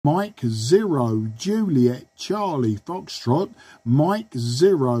Mike 0 Juliet Charlie Foxtrot, Mike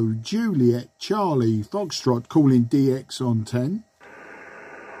 0 Juliet Charlie Foxtrot, calling DX on 10.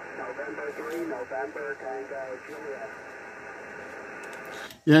 November 3, November Tango Juliet.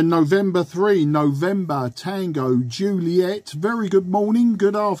 Yeah, November 3, November Tango Juliet. Very good morning,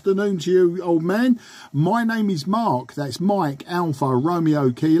 good afternoon to you, old man. My name is Mark, that's Mike Alpha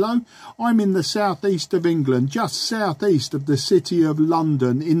Romeo Kilo. I'm in the southeast of England, just southeast of the city of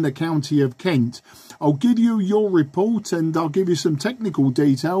London in the county of Kent. I'll give you your report and I'll give you some technical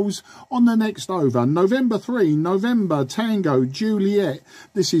details on the next over. November 3, November Tango Juliet.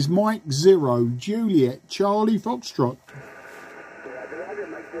 This is Mike 0 Juliet Charlie Foxtrot.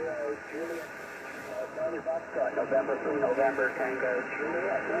 November 3, November Tango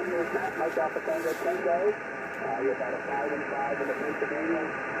Juliet. And here's Matt, Mike Alpha Tango Tango. You're about a 5 and 5 in the Pennsylvania.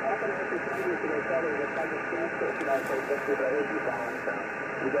 Often after Tango today, probably the Kazakhstan station also just with the AG bomb. So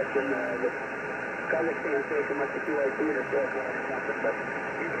we got some the Kazakhstan station must be QA theater or something. But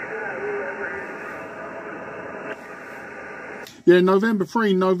yeah, November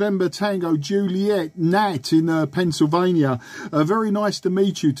 3, November Tango Juliet, Nat in Pennsylvania. Very nice to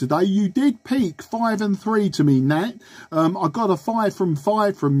meet you today. You did peak 5 and 3 to me, Nat. I got a 5 from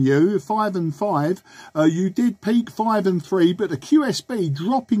 5 from you, 5 and 5. You did peak 5 and 3, but the QSB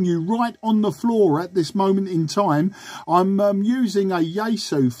dropping you right on the floor at this moment in time. I'm using a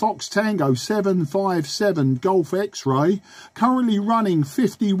Yaesu Fox Tango 757 Golf X-Ray, currently running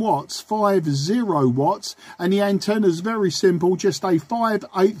 50 watts, 50 watts, and the antenna's very simple. Just a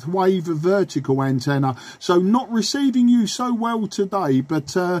 5/8 wave vertical antenna, so not receiving you so well today,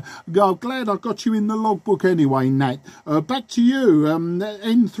 but I'm glad I got you in the logbook anyway, Nat. Back to you,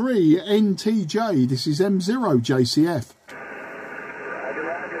 N3 NTJ, this is M0 JCF. Roger,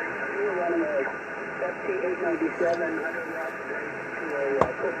 Roger. You're running a FT-897 100 watts to a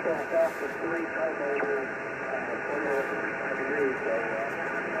pushback off the 3 turbo 45 degrees, so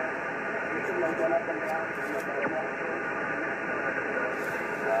you should run going up and down from about a month.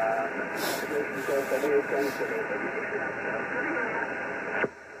 Navigation goes to here, turns to here.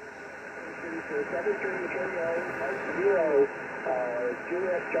 73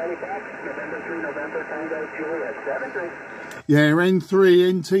 Juliet Charlie Fox, November 3, November Tango Juliet 73. Yeah, N3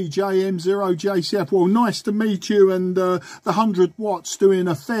 NTJ M0 JCF. Well, nice to meet you, and the 100 watts doing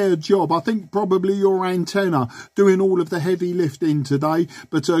a fair job. I think probably your antenna doing all of the heavy lifting today.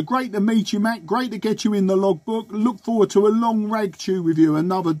 But great to meet you, Matt. Great to get you in the logbook. Look forward to a long rag chew with you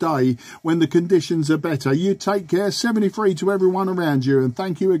another day when the conditions are better. You take care. 73 to everyone around you, and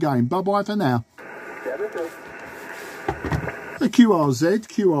thank you again. Bye-bye for now. 73. The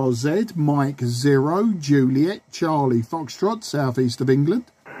QRZ, Mike 0 Juliet Charlie Foxtrot, southeast of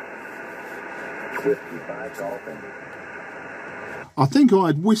England. Whiskey 5 Golf India. I think I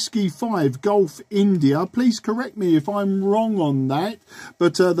had Whiskey 5 Golf India. Please correct me if I'm wrong on that.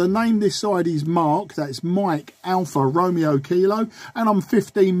 But the name this side is Mark. That's Mike Alpha Romeo Kilo. And I'm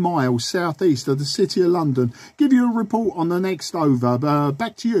 15 miles southeast of the city of London. Give you a report on the next over.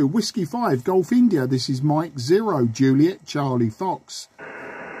 Back to you. Whiskey 5 Golf India. This is Mike 0 Juliet Charlie Fox.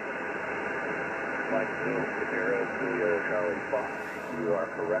 Mike 0 Charlie Fox. You are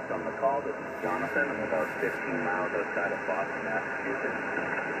correct on the call. This is Jonathan. I'm about 15 miles outside of Boston, Massachusetts.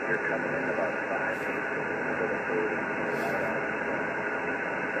 You're coming in about 5 feet over the food and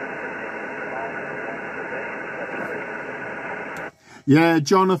Yeah,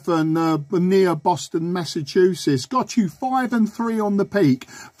 Jonathan, near Boston, Massachusetts. Got you 5 and 3 on the peak.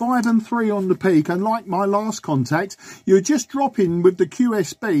 5 and 3 on the peak. And like my last contact, you're just dropping with the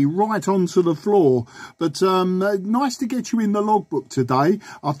QSB right onto the floor. But nice to get you in the logbook today.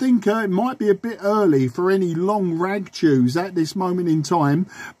 I think it might be a bit early for any long rag chews at this moment in time.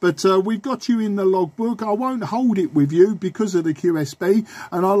 But we've got you in the logbook. I won't hold it with you because of the QSB.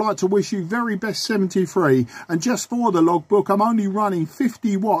 And I'd like to wish you very best 73. And just for the logbook, I'm only running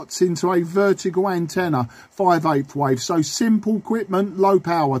 50 watts into a vertical antenna, 5/8 wave. So simple equipment, low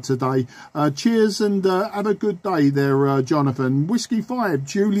power today. Cheers and have a good day there, Jonathan. Whiskey 5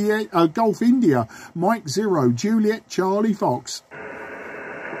 Juliet Golf India, Mike 0 Juliet Charlie Fox.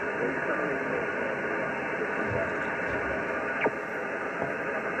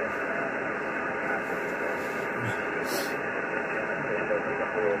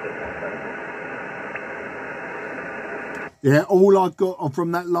 Yeah, all I got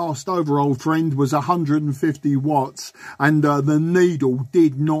from that last overall, friend, was 150 watts, and the needle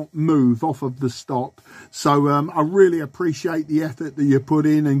did not move off of the stop. So I really appreciate the effort that you put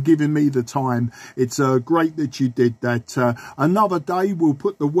in and giving me the time. It's great that you did that. Another day we'll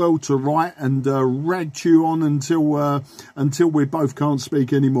put the world to right and rag chew on until we both can't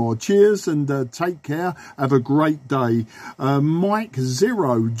speak anymore. Cheers and take care. Have a great day. Mike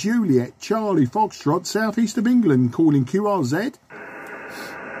 0 Juliet Charlie Foxtrot, southeast of England, calling QRZ.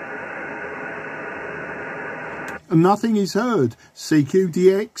 Nothing is heard.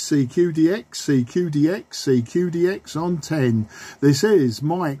 CQ10m FT-757GX on 10. This is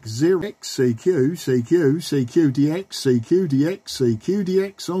Mike 0X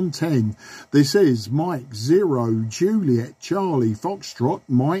CQ10m on 10. This is Mike 0 Juliet Charlie Foxtrot,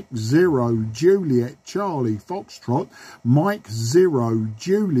 Mike 0 Juliet Charlie Foxtrot, Mike 0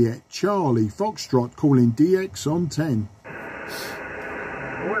 Juliet Charlie Foxtrot, calling DX on 10.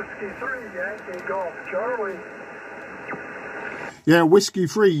 Whiskey 3 Yankee Golf Charlie. Yeah, Whiskey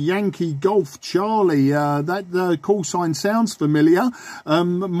 3 Yankee Golf Charlie. That call sign sounds familiar.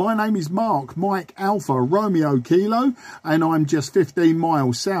 My name is Mark, Mike Alpha Romeo Kilo, and I'm just 15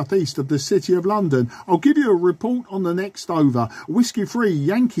 miles southeast of the City of London. I'll give you a report on the next over. Whiskey 3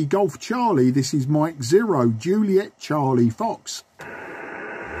 Yankee Golf Charlie. This is Mike 0 Juliet Charlie Fox.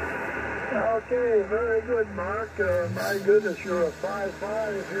 Okay, very good, Mark. My goodness, you're a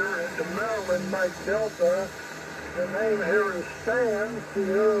 5-5 here into Maryland, Mike Delta. The name here is Stan,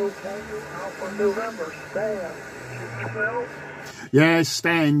 Sierra Tango Alpha November. Stan. Well, Yeah,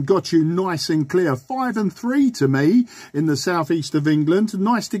 Stan, got you nice and clear. 5 and 3 to me in the southeast of England.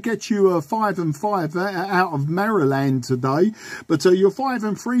 Nice to get you 5 and 5 out of Maryland today. But you're 5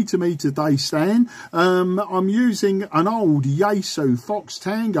 and 3 to me today, Stan. I'm using an old Yaesu Fox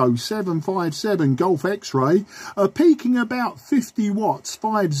Tango 757 Golf X-Ray, peaking about 50 watts,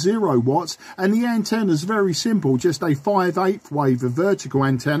 50 watts, and the antenna's very simple, just a 5/8 wave vertical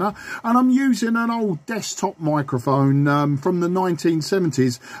antenna. And I'm using an old desktop microphone from the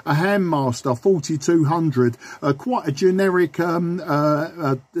 1970s, a Handmaster 4200, quite a generic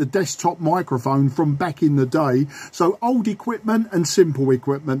desktop microphone from back in the day. So old equipment and simple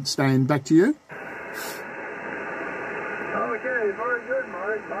equipment. Stan, back to you. okay, very good,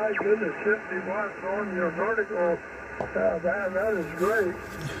 Mike. My goodness, 50 watts on your vertical. That is great.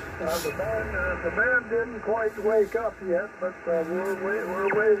 The band didn't quite wake up yet, but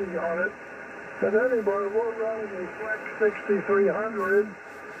we're waiting on it. But anyway, we're running a Flex 6300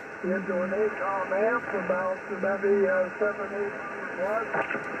 into an ACOM amp, about maybe 700-800 watts,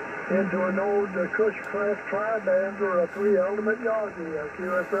 into an old Cushcraft Tri-Band or a 3 Ultimate Yagi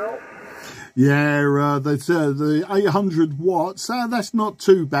QSL. Yeah, the 800 watts, that's not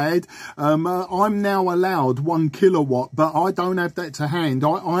too bad. I'm now allowed 1 kilowatt, but I don't have that to hand.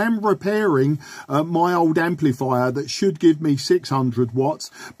 I am repairing my old amplifier that should give me 600 watts,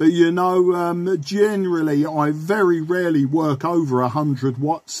 but you know, generally I very rarely work over 100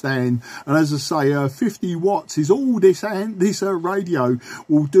 watts, Stan. And as I say, 50 watts is all this radio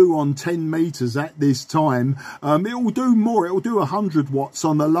will do on 10 meters at this time. It will do more. It will do 100 watts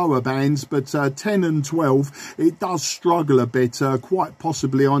on the lower bands, but 10 and 12, it does struggle a bit. Quite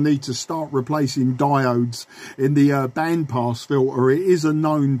possibly I need to start replacing diodes in the bandpass filter. It is a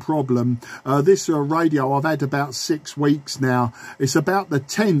known problem. This radio I've had about 6 weeks now. It's about the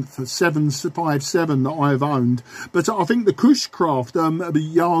 10th 757 that I've owned. But I think the Cushcraft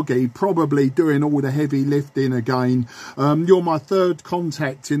Yagi probably doing all the heavy lifting again. You're my third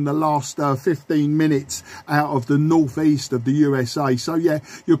contact in the last 15 minutes out of the northeast of the USA. So yeah,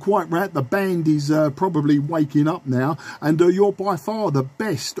 you're quite right. The band is probably waking up now, and you're by far the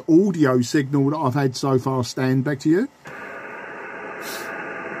best audio signal that I've had so far, Stan. Back to you.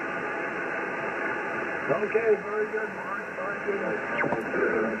 Okay, very good, Mark. Very good.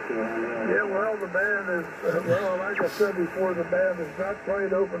 Yeah, well, the band is, well, like I said before, the band is not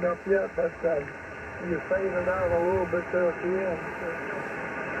quite opened up yet, but you faded out a little bit there at the end.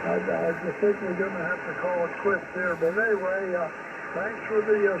 I think we're going to have to call it quits here. But anyway, thanks for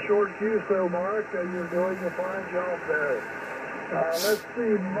the short cue, though, Mark. You're doing a fine job there. Let's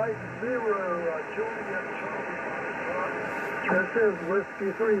see, Mike 0, Juliet Charlie. This is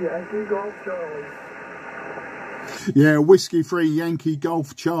Whiskey 3, Yankee Golf Charlie. Yeah, Whiskey 3 Yankee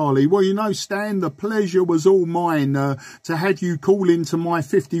Golf Charlie. Well, you know, Stan, the pleasure was all mine to have you call into my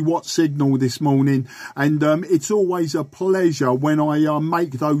 50-watt signal this morning. And it's always a pleasure when I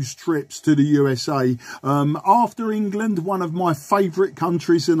make those trips to the USA. After England, one of my favourite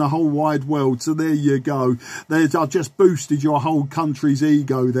countries in the whole wide world. So there you go. I just boosted your whole country's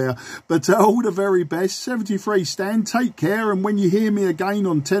ego there. But all the very best. 73 Stan, take care. And when you hear me again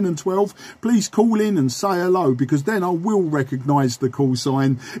on 10 and 12, please call in and say hello, because then I will recognise the call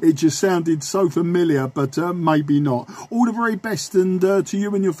sign. It just sounded so familiar, but maybe not. All the very best, and to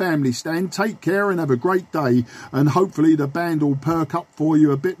you and your family, Stan. Take care and have a great day, and hopefully the band will perk up for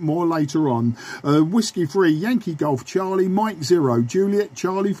you a bit more later on. Whiskey 3 Yankee Golf Charlie, Mike 0 Juliet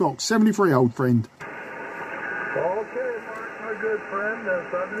Charlie Fox, 73 old friend. Okay, Mark, my good friend,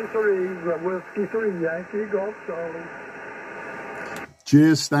 73, Whiskey 3 Yankee Golf Charlie.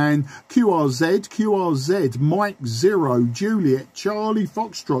 Cheers, Stan. QRZ, Mike 0 Juliet Charlie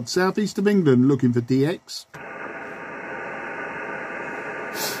Foxtrot, southeast of England, looking for DX.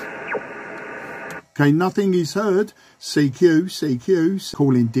 Okay, nothing is heard. CQ,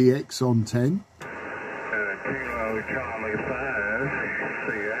 calling DX on 10. Kilo Charlie 5,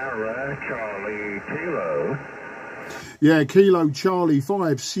 Sierra Charlie Kilo. Yeah, Kilo Charlie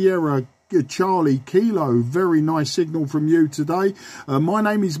 5, Sierra Charlie Kilo. Very nice signal from you today. My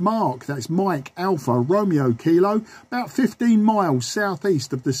name is Mark. That's Mike Alpha Romeo Kilo, about 15 miles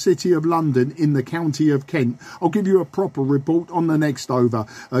southeast of the city of London in the county of Kent. I'll give you a proper report on the next over.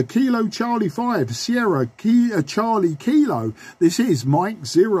 Kilo Charlie 5 Sierra Charlie Kilo. This is Mike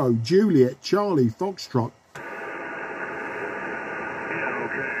 0 Juliet Charlie Foxtrot.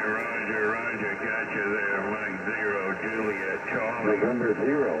 November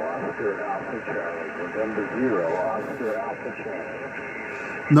 0, Oscar Alpha Charlie. November 0, Oscar Alpha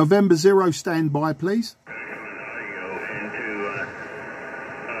Charlie. November 0, stand by, please. Into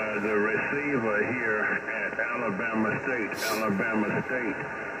the receiver here at Alabama State.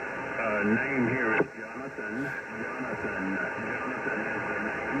 Name here is Jonathan. Jonathan is the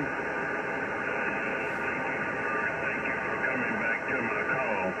name. Thank you for coming back to my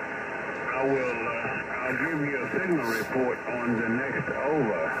call. I'll give you a signal report on the next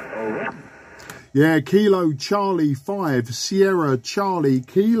over. Over. Yeah, Kilo Charlie 5 Sierra Charlie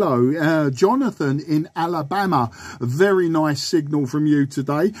Kilo. Jonathan in Alabama. Very nice signal from you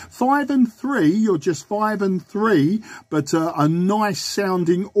today. 5 and 3. You're just 5 and 3, but a nice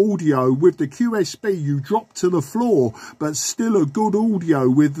sounding audio with the QSB. You drop to the floor, but still a good audio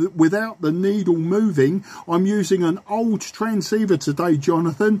without the needle moving. I'm using an old transceiver today,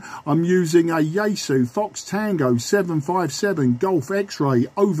 Jonathan. I'm using a Yaesu Fox Tango 757 Golf X-Ray,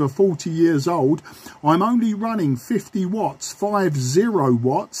 over 40 years old. I'm only running 50 watts, 50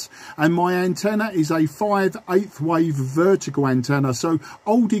 watts, and my antenna is a 5/8 wave vertical antenna. So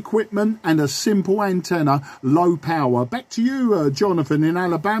old equipment and a simple antenna, low power. Back to you, Jonathan in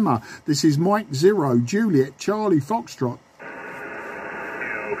Alabama. This is Mike 0 Juliet Charlie Foxtrot.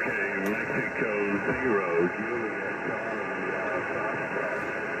 Okay, Mexico 0 Juliet Charlie Foxtrot.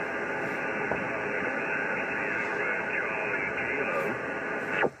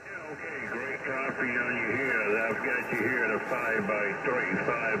 On you here, I've got you here at a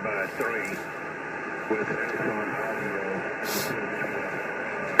 5x3 with excellent audio.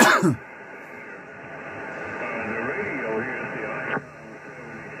 The radio here is the Icon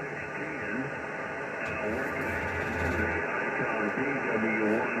 7610, and we're connected to the Icon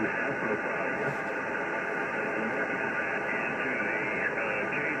PW1 amplifier, into the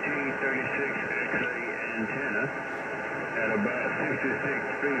KT36XA antenna at about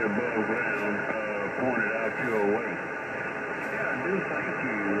 66 feet above ground. Pointed out your way. Yeah, I do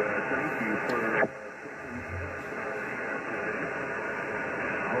thank you for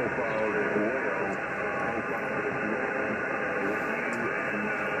hope all is well. Hope all is well with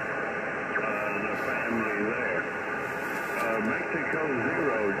you and the family there. Mexico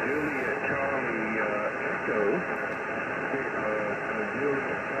 0 Juliet Charlie Echo.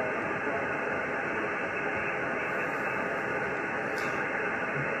 Juliet Charlie.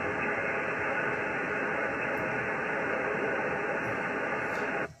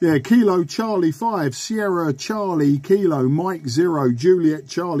 Yeah, Kilo Charlie 5, Sierra Charlie Kilo, Mike 0, Juliet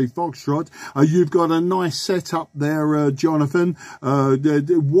Charlie Foxtrot. You've got a nice setup there, Jonathan.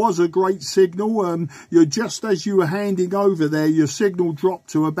 It was a great signal. You're just as you were handing over there, your signal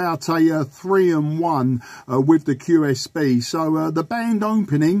dropped to about a 3 and 1 with the QSB. So the band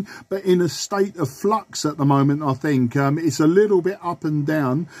opening, but in a state of flux at the moment, I think. It's a little bit up and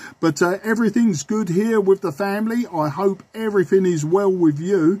down, but everything's good here with the family. I hope everything is well with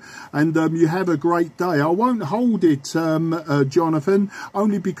you. you, and you have a great day. I won't hold it, Jonathan,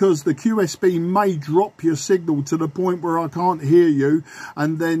 only because the QSB may drop your signal to the point where I can't hear you,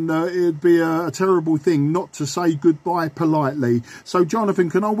 and then it'd be a terrible thing not to say goodbye politely. So Jonathan,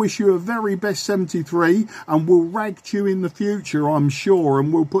 can I wish you a very best 73, and we'll rag you in the future, I'm sure,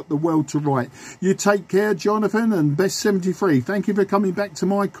 and we'll put the world to right. You take care, Jonathan, and best 73. Thank you for coming back to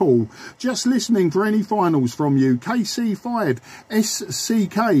my call. Just listening for any finals from you. KC5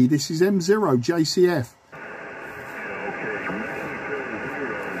 SCK, this is M0 JCF.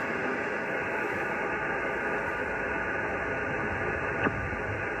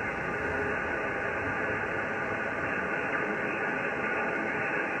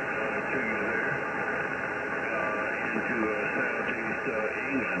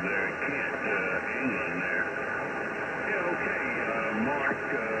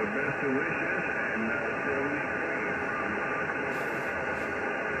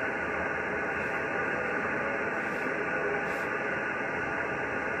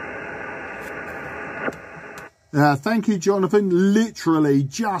 Thank you, Jonathan. Literally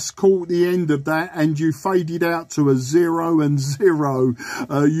just caught the end of that, and you faded out to a 0 and 0.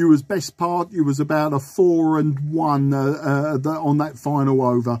 You was best part, you was about a 4 and 1 on that final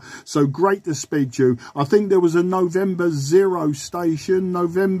over. So great to speak to you. I think there was a November 0 station.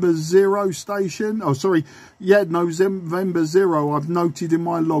 Oh, sorry. Yeah, November 0 I've noted in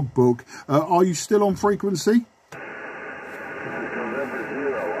my logbook. Are you still on frequency?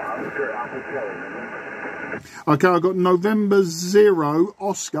 Okay, I got November 0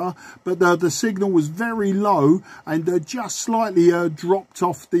 Oscar, but the signal was very low and just slightly dropped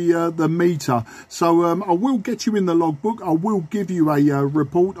off the meter. So I will get you in the logbook. I will give you a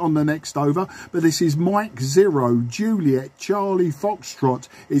report on the next over. But this is Mike 0 Juliet Charlie Foxtrot.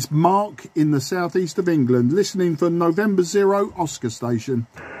 It's Mark in the southeast of England, listening for November 0 Oscar station.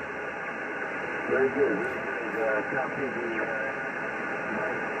 Very good.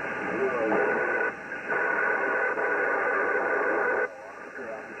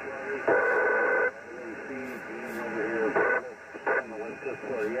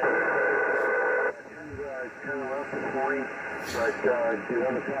 But do you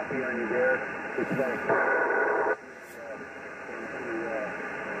have a copy on you there? It's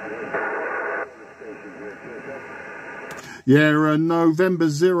Yeah, November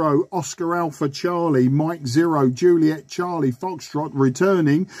 0 Oscar Alpha Charlie, Mike 0 Juliet Charlie Foxtrot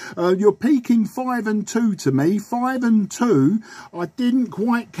returning. You're peaking 5 and 2 to me. 5 and 2. I didn't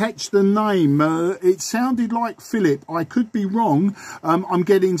quite catch the name. It sounded like Philip. I could be wrong. I'm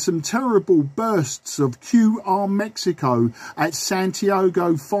getting some terrible bursts of QR Mexico at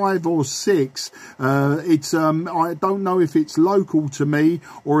Santiago 5 or 6. It's I don't know if it's local to me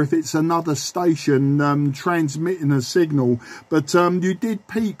or if it's another station transmitting a signal. But you did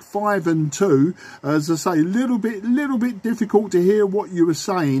peak 5 and 2. As I say, little bit difficult to hear what you were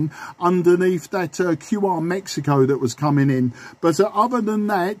saying underneath that QR Mexico that was coming in. But other than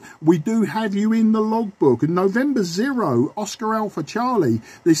that, we do have you in the logbook. And November 0 Oscar Alpha Charlie.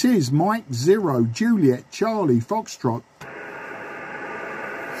 This is Mike 0 Juliet Charlie Foxtrot.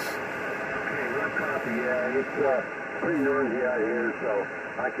 Yeah, it's pretty noisy out here, so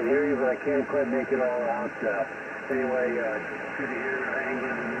I can hear you, but I can't quite make it all out. Anyway, good to hear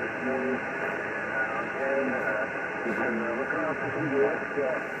England in this news. And we've been looking out for some US,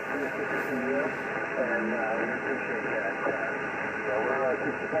 and we appreciate that. So we're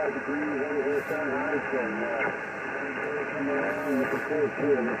 65 degrees over here Fahrenheit, and we're coming around and looking forward to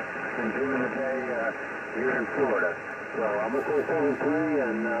enjoying the day here in Florida. So I'm going to say 7-3,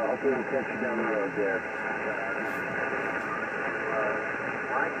 and hopefully we'll catch you down the road there.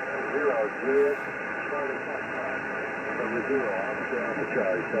 Mike 0 Juliet Charlie Foxtrot.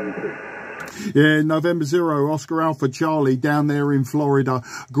 Yeah, November 0 Oscar Alpha Charlie down there in Florida.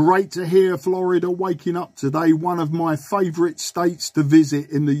 Great to hear Florida waking up today. One of my favourite states to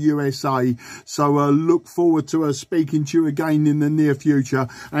visit in the USA. So look forward to speaking to you again in the near future.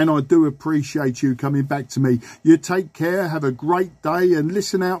 And I do appreciate you coming back to me. You take care, have a great day, and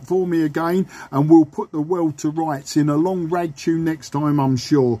listen out for me again. And we'll put the world to rights in a long rag tune next time, I'm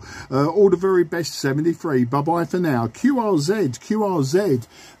sure. All the very best, 73. Bye-bye for now. QRZ.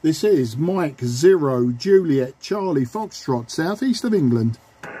 This is Mike 0 Juliet Charlie Foxtrot, southeast of England.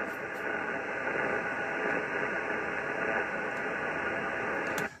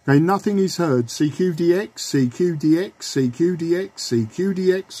 Okay, nothing is heard. CQ10m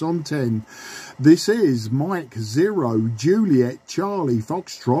CQ10m on 10. This is Mike 0 Juliet Charlie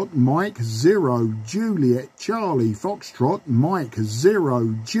Foxtrot, Mike 0 Juliet Charlie Foxtrot, Mike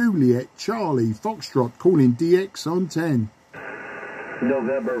 0 Juliet Charlie Foxtrot, calling DX on 10.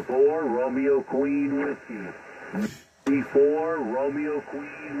 November 4, Romeo Queen Whiskey. 4, Romeo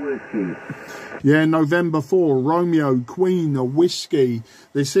Queen Whiskey. Yeah, November 4, Romeo Queen Whiskey.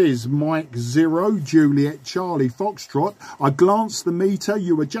 This is Mike 0, Juliet Charlie Foxtrot. I glanced the meter.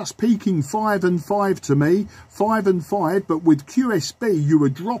 You were just peaking 5 and 5 to me. 5 and 5, but with QSB you were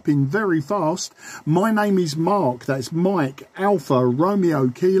dropping very fast. My name is Mark. That's Mike Alpha Romeo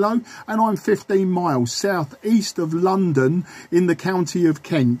Kilo, and I'm 15 miles southeast of London in the county of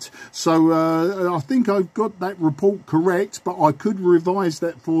Kent. So I think I've got that report correct, but I could revise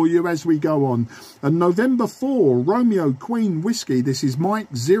that for you as we go on. And November 4, Romeo Queen Whiskey. This is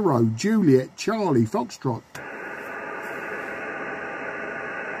Mike 0, Juliet Charlie Foxtrot.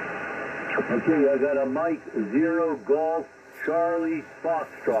 Okay, I got a Mike 0 Golf Charlie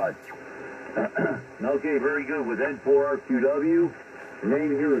Foxtrot. Okay, very good. With N4RQW. The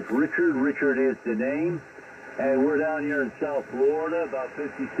name here is Richard. Richard is the name. And we're down here in South Florida, about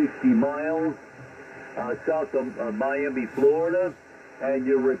 50, 60 miles south of Miami, Florida. And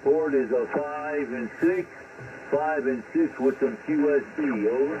your report is a 5 and 6. 5 and 6 with some QSB.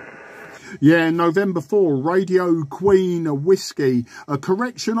 Over. Yeah, November 4, Radio Queen Whiskey. A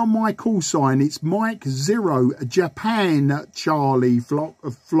correction on my call sign. It's Mike 0, Japan Charlie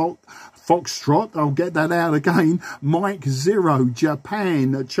Foxtrot. I'll get that out again. Mike 0,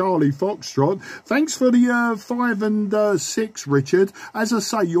 Japan Charlie Foxtrot. Thanks for the 5 and 6, Richard. As I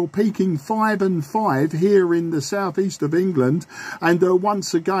say, you're peaking 5 and 5 here in the southeast of England. And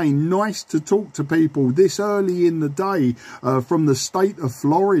once again, nice to talk to people this early in the day from the state of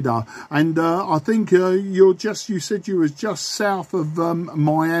Florida. And I think you said you was just south of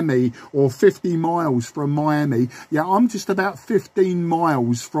Miami, or 50 miles from Miami. Yeah, I'm just about 15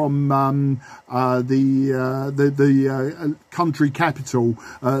 miles from the country capital,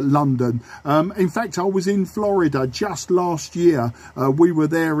 London. In fact, I was in Florida just last year. We were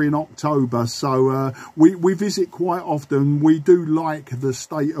there in October, so we visit quite often. We do like the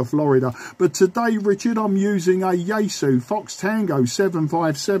state of Florida. But today, Richard, I'm using a Yaesu Fox Tango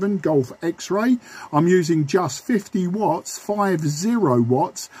 757 Golf X-Ray. I'm using just 50 watts, 50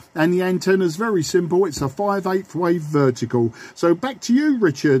 watts, and the antenna's very simple. It's a 5/8 wave vertical. So back to you,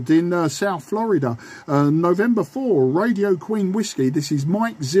 Richard, in South Florida. November 4, Radio Queen Whiskey. This is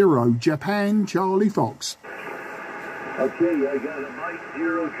Mike 0, Japan Charlie Fox. Okay, I got a Mike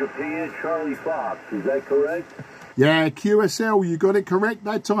 0, Japan Charlie Fox. Is that correct? Yeah, QSL, you got it correct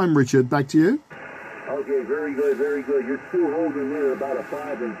that time, Richard. Back to you. Okay, very good, very good. You're still holding there about a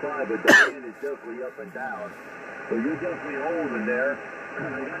 5 and 5, but the hand is definitely up and down. So you're definitely holding there. I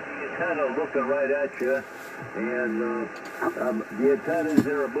got the antenna looking right at you. And the antennas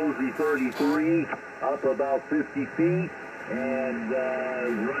there are Mosley 33, up about 50 feet. And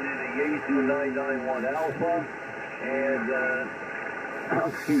running a Yaesu 991 Alpha. And,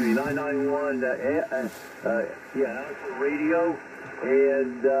 excuse me, 991, Alpha radio.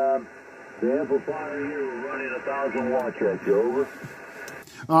 And the amplifier here, we're running 1,000 watts at you. Over.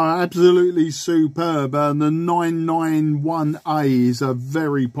 Absolutely superb. The 991A is a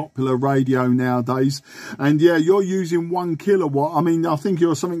very popular radio nowadays. And yeah, you're using 1 kilowatt. I mean, I think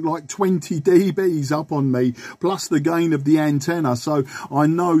you're something like 20 dBs up on me, plus the gain of the antenna. So I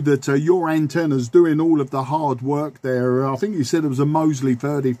know that your antenna's doing all of the hard work there. I think you said it was a Mosley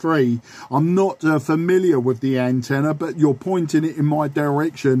 33. I'm not familiar with the antenna, but you're pointing it in my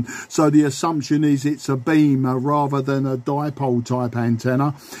direction. So the assumption is it's a beam rather than a dipole type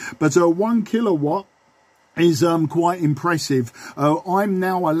antenna. But 1 kilowatt is quite impressive. I'm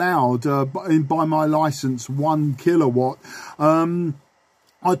now allowed by my license 1 kilowatt. I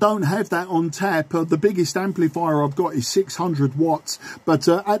don't have that on tap. The biggest amplifier I've got is 600 watts, but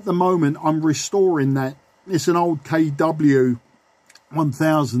at the moment I'm restoring that. It's an old KW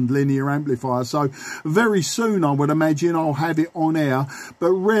 1000 linear amplifier, so very soon I would imagine I'll have it on air,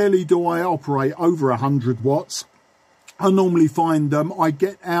 but rarely do I operate over 100 watts. I normally find I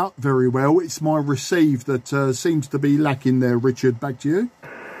get out very well. It's my receive that seems to be lacking there, Richard. Back to you.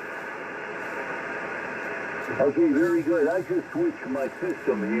 Okay, very good. I just switched my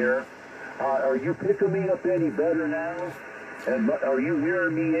system here. Are you picking me up any better now? And are you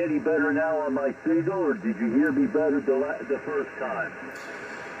hearing me any better now on my signal, or did you hear me better the first time?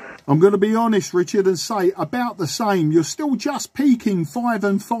 I'm going to be honest, Richard, and say about the same. You're still just peaking 5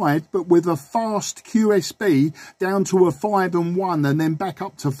 and 5, but with a fast QSB down to a 5 and 1, and then back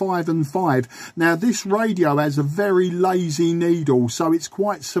up to 5 and 5. Now, this radio has a very lazy needle, so it's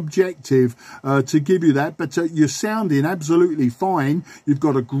quite subjective to give you that, but you're sounding absolutely fine. You've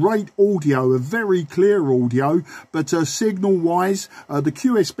got a great audio, a very clear audio, but signal-wise, the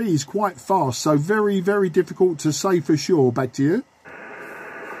QSB is quite fast, so very, very difficult to say for sure. Back to you.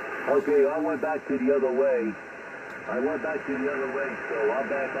 Okay, I went back to the other way. So I'm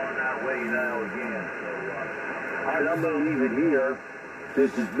back on that way now again. So, all right, I'm going to leave it here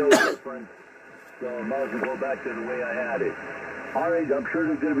since it's no different. So I might as well go back to the way I had it. All right, I'm sure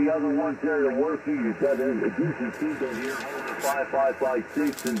there's going to be other ones there to work you. You've got a decent season here, holding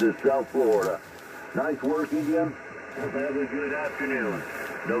 5556 into South Florida. Nice working, Jim. Have a good afternoon.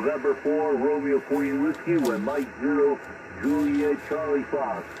 November 4, Romeo Queen Whiskey with Mike 0, Juliet Charlie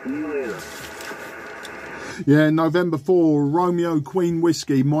Fox. See you later. Yeah, November 4, Romeo Queen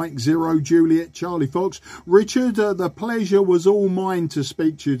Whiskey, Mike 0, Juliet Charlie Fox. Richard, the pleasure was all mine to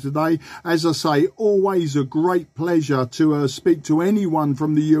speak to you today. As I say, always a great pleasure to speak to anyone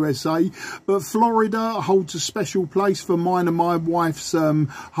from the USA. But Florida holds a special place for mine and my wife's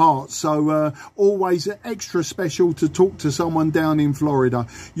heart. So always extra special to talk to someone down in Florida.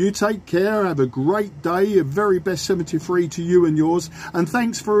 You take care. Have a great day. A very best 73 to you and yours. And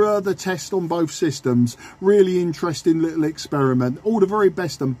thanks for the test on both systems. Really interesting little experiment. All the very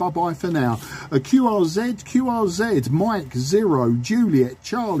best and bye-bye for now. A QRZ, Mike 0, Juliet,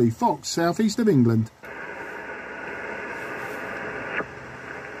 Charlie, Fox, southeast of England.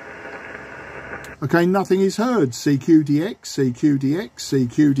 Okay, nothing is heard. CQDX, CQDX,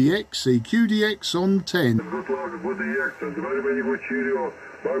 CQDX, CQDX on 10. Good luck with the X.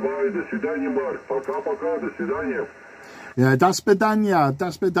 Bye-bye. До свидания, Марк. Пока-пока. До свидания. Yeah, das bedanya.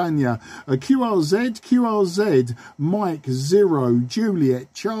 A QRZ, Mike 0,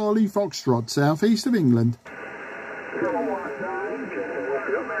 Juliet, Charlie, Foxtrot, southeast of England.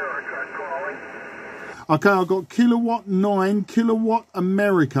 Okay, I got Kilowatt 9, Kilowatt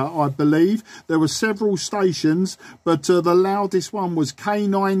America, I believe. There were several stations, but the loudest one was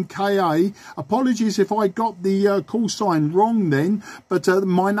K9KA. Apologies if I got the call sign wrong then, but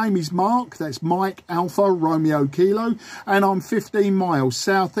my name is Mark. That's Mike Alpha Romeo Kilo, and I'm 15 miles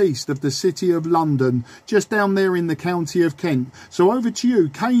southeast of the city of London, just down there in the county of Kent. So over to you,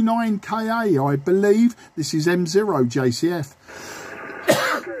 K9KA, I believe. This is M0 JCF.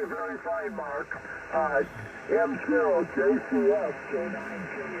 Okay, very fine, Mark. M0 JCF,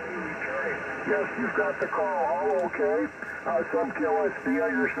 K9KA returning. Yes, you've got the call, all okay. Some QSB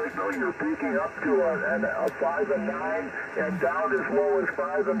on your signal, you're peaking up to a 5 and 9, and down as low as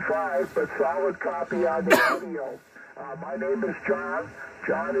 5 and 5, but solid copy on the audio. My name is John.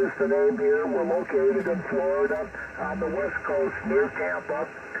 John is the name here. We're located in Florida on the west coast near Tampa.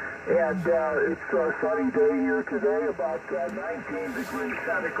 And it's a sunny day here today, about 19 degrees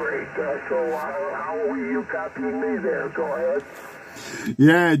centigrade. So how are you copying me there? Go ahead.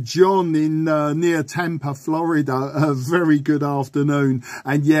 Yeah, John in near Tampa, Florida. A very good afternoon.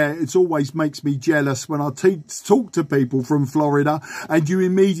 And yeah, it always makes me jealous when I talk to people from Florida and you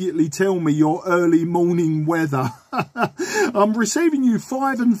immediately tell me your early morning weather. I'm receiving you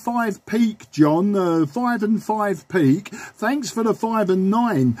 5 and 5 peak, John. 5 and 5 peak. Thanks for the 5 and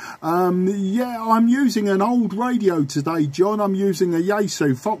 9. Yeah, I'm using an old radio today, John. I'm using a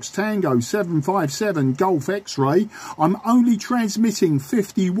Yaesu Fox Tango 757 Golf X-Ray. I'm only transmitting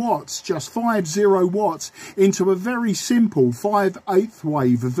 50 watts, just 50 watts, into a very simple 5/8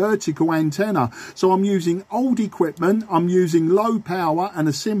 wave vertical antenna. So I'm using old equipment. I'm using low power and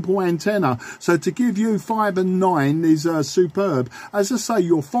a simple antenna. So to give you 5 and 9 is superb. As I say,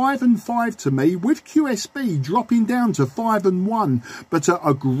 you're 5 and 5 to me, with QSB dropping down to 5 and 1, but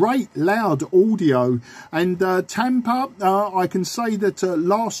a great loud audio. And Tampa, I can say that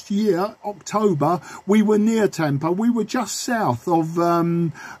last year, October, we were near Tampa. We were just south of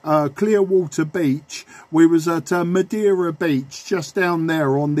Clearwater Beach. We was at Madeira Beach, just down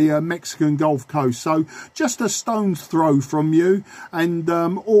there on the Mexican Gulf Coast. So just a stone's throw from you, and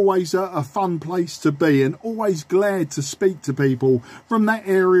always a fun place to be, and always glad to speak to people from that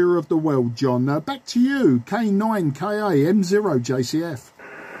area of the world, John. Back to you, K9KA M0 JCF.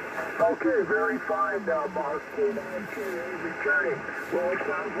 Okay, very fine now, Mark. K9KA returning. Well, it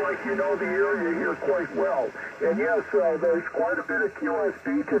sounds like you know the area here quite well. And yes, there's quite a bit of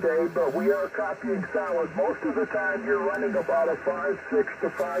QSB today, but we are copying solid. Most of the time you're running about a 5.6 to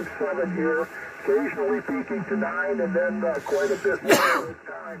 5.7 here, occasionally peaking to 9, and then quite a bit lower at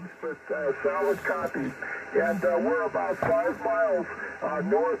times, but solid copy. And we're about 5 miles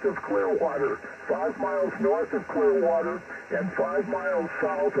north of Clearwater, 5 miles north of Clearwater, and 5 miles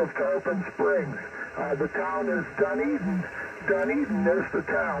south of Tarpon Springs. The town is Dunedin. Dunedin is the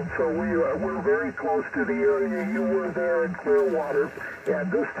town, so we're very close to the area you were there in Clearwater.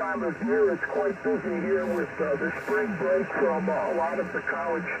 And this time of year, it's quite busy here with the spring break from a lot of the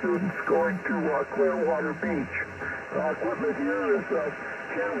college students going to Clearwater Beach. Equipment here is a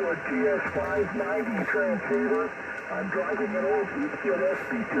Kenwood TS590 transceiver, I'm driving an old Mauritius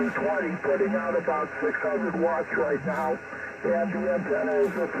SP220, putting out about 600 watts right now. And the antenna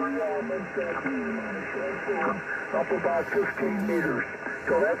is a 3-element beam on a short form, up about 15 meters.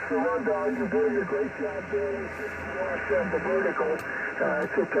 So that's the rundown. You're doing a great job there with 60 watts and the vertical.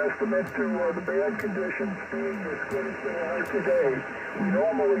 It's a testament to the band conditions being as good as they are today. We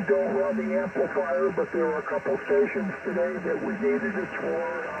normally don't run the amplifier, but there are a couple stations today that we needed it for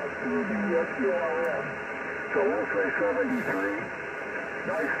through the QRM. So we'll say 73.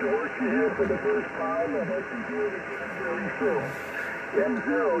 Nice to work you here for the first time. I hope you do it again very soon.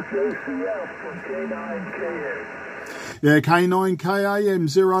 M0JCF from K9KA. Yeah, K9KA,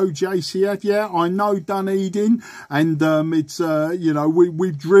 M0JCF. Yeah, I know Dunedin, and it's you know,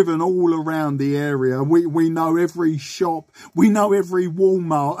 we've driven all around the area. We know every shop, we know every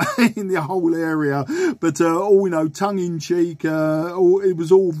Walmart in the whole area. But all, you know, tongue in cheek, it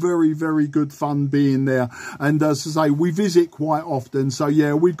was all very, very good fun being there. And as I say, we visit quite often, so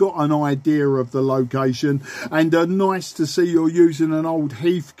yeah, we've got an idea of the location. And nice to see you're using an old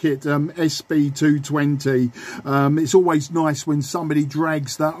Heathkit SB220. It's always nice when somebody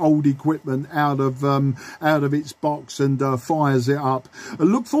drags that old equipment out of its box and fires it up.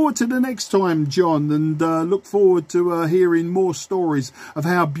 Look forward to the next time, John, and look forward to hearing more stories of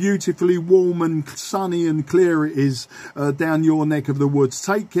how beautifully warm and sunny and clear it is down your neck of the woods.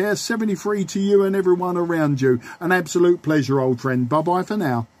 Take care. 73 to you and everyone around you. An absolute pleasure, old friend. Bye-bye for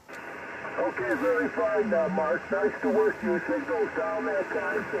now. Okay, very fine, Mark. Nice to work you. Signal's down that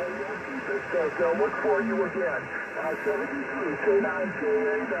time, so we'll keep it. They'll look for you again. 73,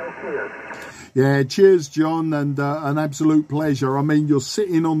 K9KA, now clear. Yeah, cheers, John, and an absolute pleasure. I mean, you're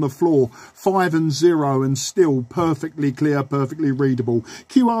sitting on the floor, 5 and 0, and still perfectly clear, perfectly readable.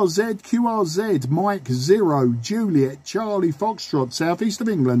 QRZ, Mike 0, Juliet, Charlie Foxtrot, southeast of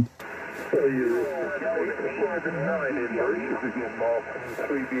England. So you're 5 and 9 in Mauritius again, Mark,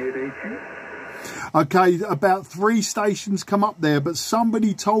 from 3B8HU. Okay, about 3 stations come up there, but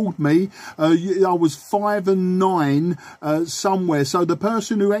somebody told me I was 5 and 9 somewhere. So the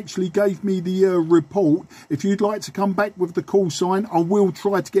person who actually gave me the report, if you'd like to come back with the call sign, I will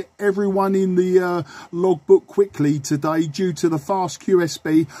try to get everyone in the logbook quickly today due to the fast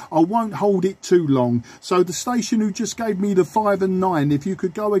QSB. I won't hold it too long. So the station who just gave me the 5 and 9, if you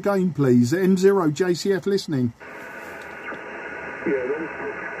could go again, please. M0JCF listening. Yeah, that is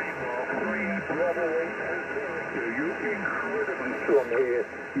strong here.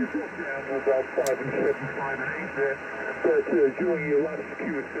 You dropped down to about 5 and 7, 5 and 8 there. But during your last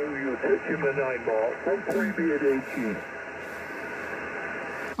QSO, you're touching the 9 mark from 3B8HU.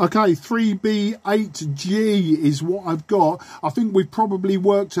 Okay, 3B8G is what I've got. I think we've probably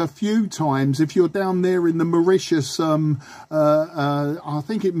worked a few times. If you're down there in the Mauritius, I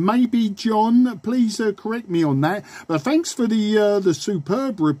think it may be John. Please correct me on that. But thanks for the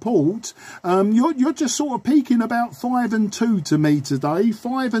superb report. You're just sort of peaking about 5 and 2 to me today.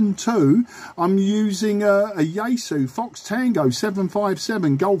 5 and 2. I'm using a Yaesu Fox Tango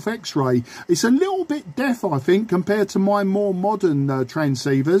 757 Golf X-Ray. It's a little bit deaf, I think, compared to my more modern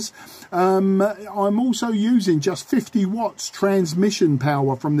transceivers. I'm also using just 50 watts transmission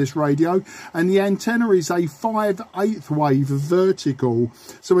power from this radio, and the antenna is a 5/8 wave vertical.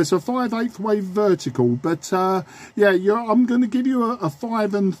 So it's a 5/8 wave vertical, but yeah, I'm going to give you a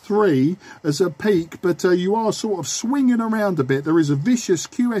 5 and 3 as a peak, but you are sort of swinging around a bit. There is a vicious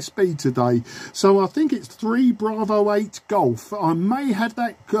QSB today, so I think it's 3 Bravo 8 Golf. I may have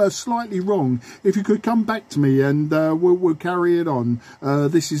that slightly wrong. If you could come back to me, and we'll carry it on.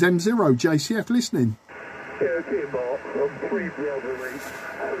 This is M0JCF listening. Yeah, okay, Mark, from 3 Bravo 8,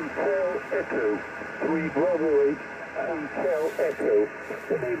 Hotel Echo. 3 Bravo 8, Hotel Echo.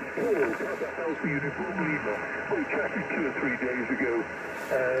 The name's Paul, that's a Alpha Uniform Lima. We chatted 2 or 3 days ago,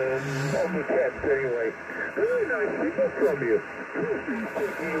 on the 10th anyway. Very nice signal from you.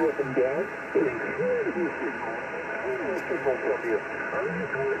 Taking you up and down. An incredible signal. Signal from you. I'm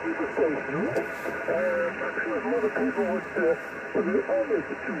going to the station. I'm sure a lot of people would be honoured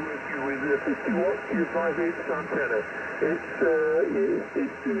to work you with a 50 watts to your 5/8 antenna.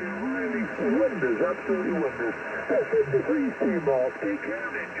 It's doing really wonders, absolutely wonders. That's it, the 3C Mark. Take care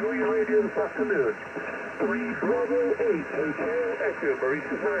and enjoy your radio this afternoon. 3 Bravo 8 Hotel Echo,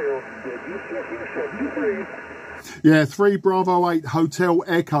 Mauritius Island. Just checking 73. Yeah, 3 Bravo 8 Hotel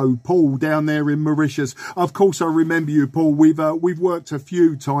Echo, Paul, down there in Mauritius. Of course, I remember you, Paul. We've worked a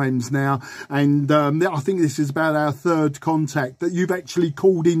few times now, and I think this is about our 3rd contact that you've actually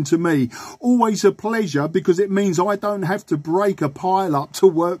called in to me. Always a pleasure, because it means I don't have to break a pile up to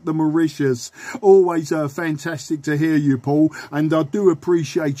work the Mauritius. Always fantastic to hear you, Paul, and I do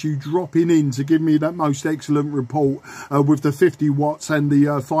appreciate you dropping in to give me that most excellent report with the 50 watts and the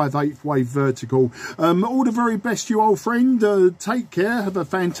 5/8 wave vertical. All the very best, you old friend. Take care, have a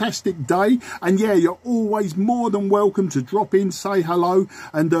fantastic day, and yeah, you're always more than welcome to drop in, say hello,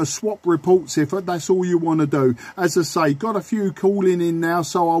 and swap reports if that's all you want to do. As I say, got a few calling in now,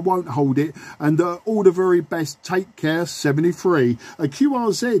 so I won't hold it, and all the very best. Take care. 73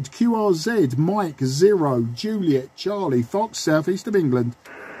 QRZ Mike 0 Juliet Charlie Fox, southeast of England.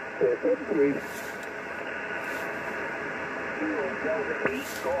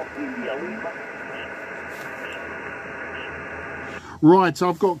 Right,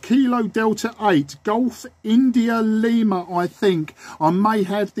 I've got Kilo Delta 8 Golf India Lima. I think I may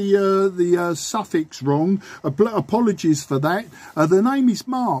have the suffix wrong. Apologies for that. The name is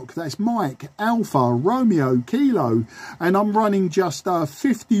Mark. That's Mike Alpha Romeo Kilo, and I'm running just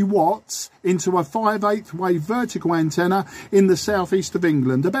 50 watts into a 5/8 wave vertical antenna in the southeast of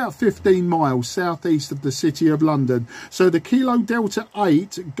England, about 15 miles southeast of the city of London. So the Kilo Delta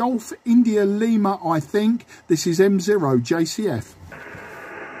 8 Golf India Lima, I think. This is M0 JCF.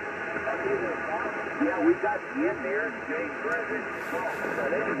 Yeah, we got you in there, James Brennan.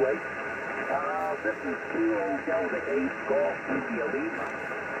 But anyway, this is Kilo Delta 8 Golf India Lima.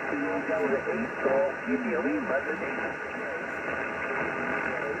 Kilo Delta 8 Golf India Lima. The name.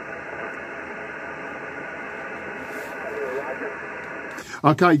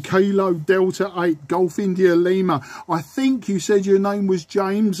 Okay, Kilo Delta 8 Golf India Lima. I think you said your name was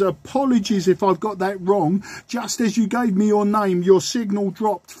James. Apologies if I've got that wrong. Just as you gave me your name, your signal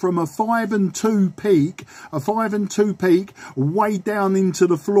dropped from a 5 and 2 peak, way down into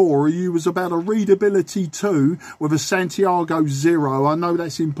the floor. You was about a readability 2 with a Santiago 0. I know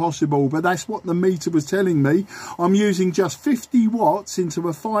that's impossible, but that's what the meter was telling me. I'm using just 50 watts into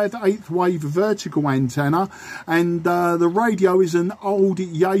a 5/8 wave vertical antenna, and the radio is an old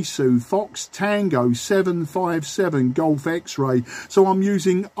Yaesu Fox Tango 757 Golf X-ray. So I'm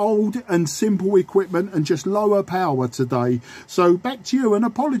using old and simple equipment and just lower power today. So back to you, and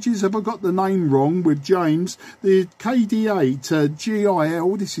apologies if I got the name wrong with James. The KD8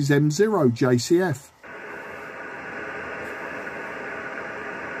 GIL, this is M0 JCF.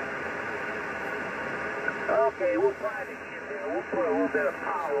 Okay, we'll try it again there. We'll put a little bit of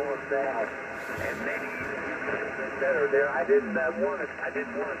power on that, and maybe better there. I didn't want to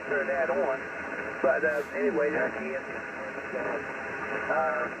turn that on, but anyway, there she is.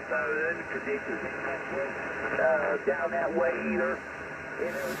 So then the conditions down that way either,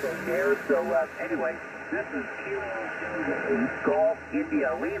 and everything there. So anyway, this is Kilo 8 Golf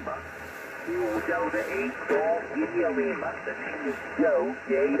India Lima. Kilo Delta 8 Golf India Lima. The name is Joe,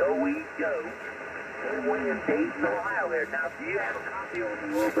 J-O-E Joe. We're in Dayton, Ohio there. Now, do you have a copy of it a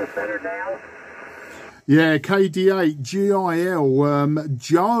little bit better now? Yeah, KD8 GIL,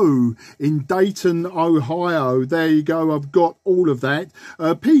 Joe in Dayton, Ohio. There you go. I've got all of that.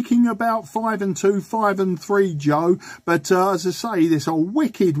 Peaking about 5 and 2, 5 and 3, Joe. But as I say, there's a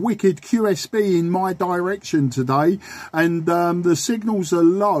wicked QSB in my direction today. And the signals are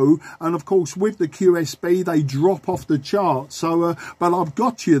low. And of course, with the QSB, they drop off the chart. So, but I've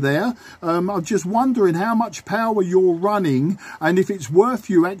got you there. I'm just wondering how much power you're running and if it's worth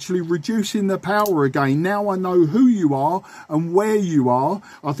you actually reducing the power again. Now I know who you are and where you are.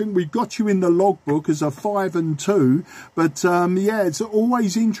 I think we've got you in the logbook as a 5 and 2, but yeah, it's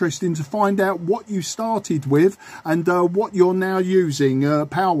always interesting to find out what you started with and what you're now using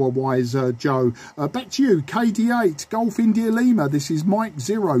power wise, Joe. Back to you, KD8 Golf India Lima. This is Mike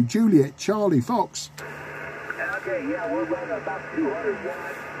 0 Juliet Charlie Fox. Okay, yeah, we're running about 200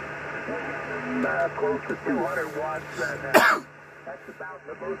 watts, close to 200 watts, and that's about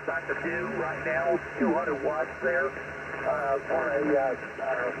the most I can do right now. 200 watts there on an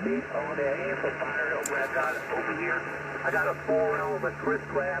amplifier over I got over here. I got a 4-element twist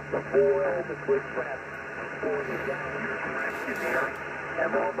trap, for the down your direction there.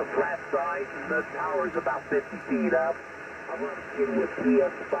 And on the flat side, the tower's about 50 feet up. I'm running with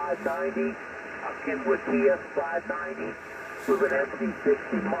TS590. I'm with TS590 with an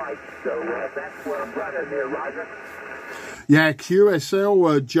FT60 mic. So that's what I'm running there, Roger. Yeah,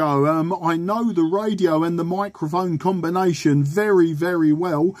 QSL, Joe. I know the radio and the microphone combination very, very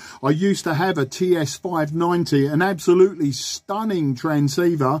well. I used to have a TS590, an absolutely stunning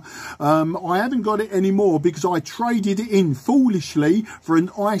transceiver. I haven't got it anymore because I traded it in foolishly for an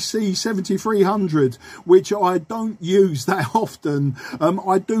IC7300, which I don't use that often.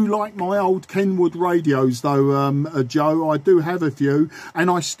 I do like my old Kenwood radios though, Joe. I do have a few, and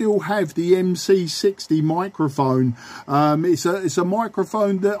I still have the MC60 microphone. It's a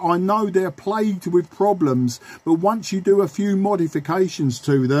microphone that I know they're plagued with problems, but once you do a few modifications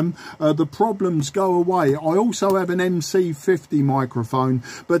to them, the problems go away. I also have an MC50 microphone,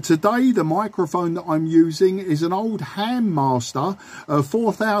 but today the microphone that I'm using is an old Hammaster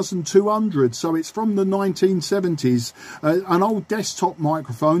 4200, so it's from the 1970s, an old desktop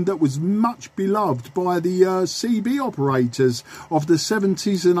microphone that was much beloved by the CB operators of the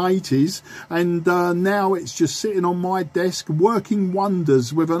 70s and 80s, and now it's just sitting on my desk working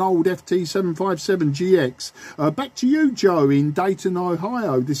wonders with an old FT-757GX. Back to you, Joe, in Dayton,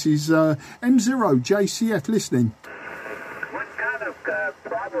 Ohio. This is M0JCF listening. What kind of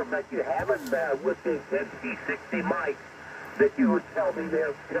problem that you having with this MC60 mic that you would tell me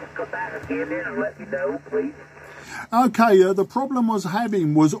there? Just come back again and let me know, please. Okay, the problem I was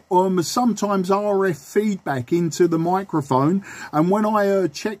having was sometimes RF feedback into the microphone, and when I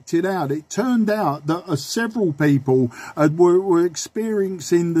checked it out, it turned out that several people were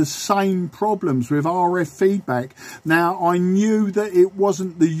experiencing the same problems with RF feedback. Now, I knew that it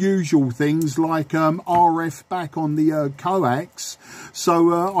wasn't the usual things like RF back on the coax,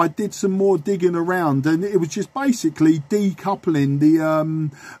 so I did some more digging around, and it was just basically decoupling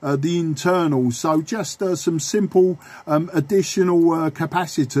the internals. So just some simple additional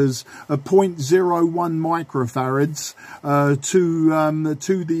capacitors of 0.01 microfarads to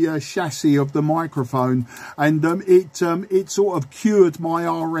the chassis of the microphone, and it sort of cured my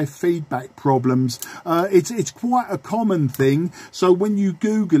RF feedback problems. It's quite a common thing, so when you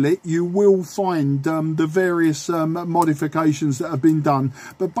Google it, you will find the various modifications that have been done.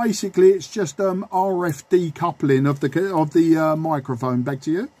 But basically, it's just RF decoupling of the microphone. Back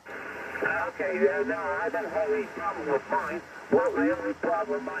to you. Okay, no, I don't have any problem with mine. Well, the only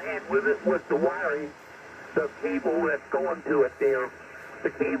problem I had with it was the wiring, the cable that's going to it there.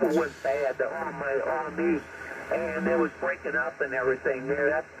 The cable was bad on me, and it was breaking up and everything there.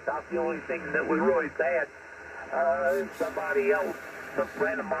 That's about the only thing that was really bad. Somebody else, a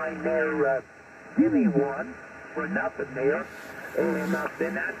friend of mine there, gave me one for nothing there, and I've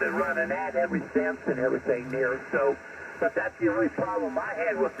been running that ever since and everything there, so... But that's the only problem I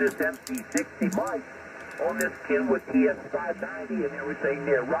had with this MC60 mic on this Kenwood TS590 and everything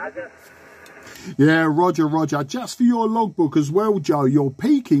there. Roger? Yeah, Roger. Just for your logbook as well, Joe, you're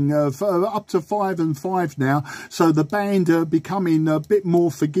peaking for up to 5 and 5 now, so the band becoming a bit more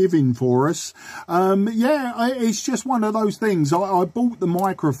forgiving for us. Yeah, it's just one of those things. I bought the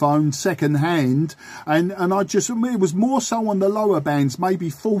microphone second hand, and it was more so on the lower bands, maybe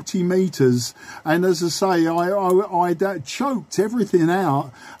 40 meters, and as I say, I choked everything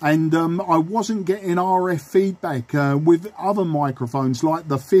out, and I wasn't getting RF feedback with other microphones like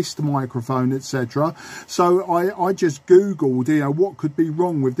the Fist microphone, etc. So I just Googled, what could be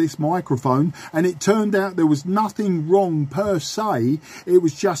wrong with this microphone, and it turned out there was nothing wrong per se. It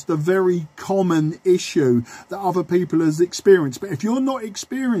was just a very common issue that other people has experienced. But if you're not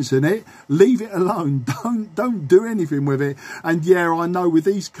experiencing it, leave it alone. Don't do anything with it. And yeah, I know with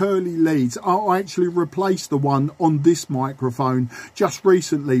these curly leads, I actually replaced the one on this microphone just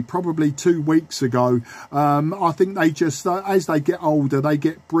recently, probably 2 weeks ago. I think they just, as they get older, they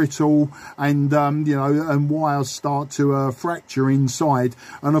get brittle, and and wires start to fracture inside,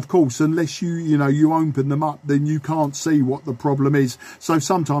 and of course, unless you open them up, then you can't see what the problem is. So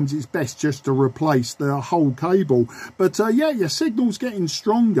sometimes it's best just to replace the whole cable. But yeah, your signal's getting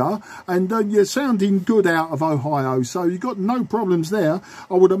stronger, and you're sounding good out of Ohio, so you've got no problems there.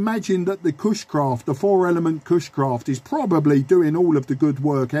 I would imagine that the Cushcraft, the 4-element Cushcraft, is probably doing all of the good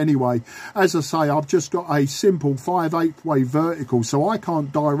work anyway. As I say, I've just got a simple 5/8 way vertical, so I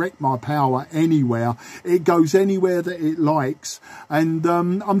can't direct my power anywhere. It goes anywhere that it likes, and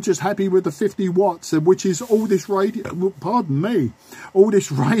I'm just happy with the 50 watts, which is all this radio, pardon me, all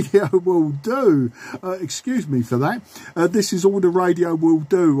this radio will do. Excuse me for that. This is all the radio will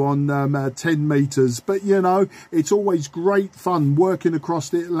do on 10 meters, but it's always great fun working across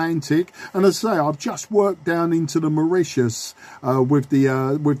the Atlantic. And as I say, I've just worked down into the Mauritius with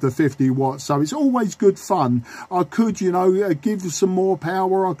the 50 watts, so it's always good fun. I could give some more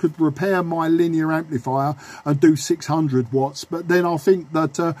power, I could repair down my linear amplifier and do 600 watts, but then I think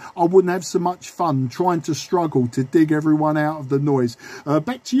that I wouldn't have so much fun trying to struggle to dig everyone out of the noise.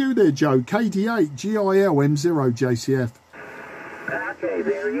 Back to you there, Joe. KD8 GIL M0JCF. Okay,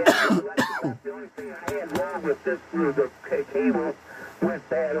 there you go. That's the only thing I had wrong with this was the cable went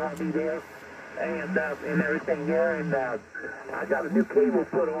bad on me there, and everything there, and I got a new cable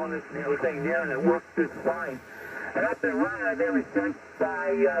put on it and everything there, and it works just fine. And I've been running it ever since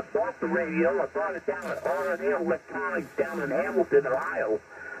I bought the radio. I brought it down at R&L Electronics down in Hamilton, Ohio,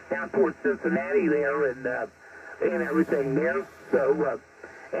 down towards Cincinnati there, and everything there. So,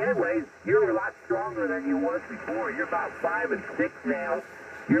 anyways, you're a lot stronger than you was before. You're about 5 and 6 now.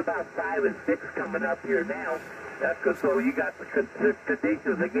 You're about 5 and 6 coming up here now. That's because so you got the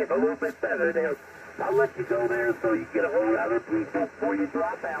conditions are getting a little bit better there. I'll let you go there so you get a hold of other people before you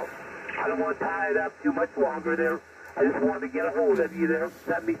drop out. I don't want to tie it up too much longer there. I just wanted to get a hold of you there.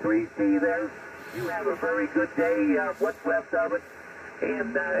 73C there. You have a very good day, what's left of it,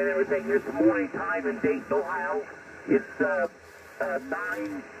 and everything. This morning time in Dayton, Ohio. It's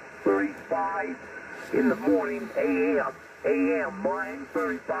 9:35 in the morning, a.m.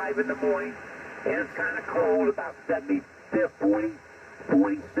 9:35 in the morning, and it's kind of cold, about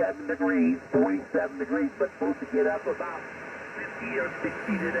 47 degrees, but supposed to get up about 50 or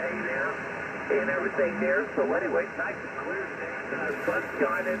 60 today there, and everything there. So anyway, nice and clear today, sun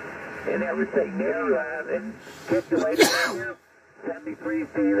shining, and everything there, and catch you later there.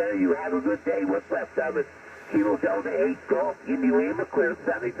 73C there, you have a good day, what's left of it. Kilo Delta 8 Golf, Indy Lima, clear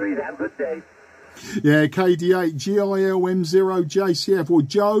 73, have a good day. Yeah, KD8 GIL M0JCF. Well,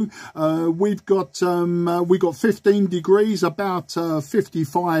 Joe, we've got 15 degrees, about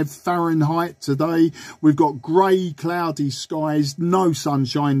 55 Fahrenheit today. We've got grey, cloudy skies, no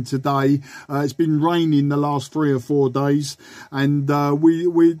sunshine today. It's been raining the last 3 or 4 days, and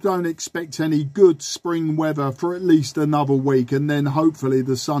we don't expect any good spring weather for at least another week, and then hopefully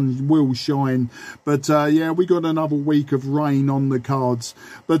the sun will shine. But yeah, we got another week of rain on the cards.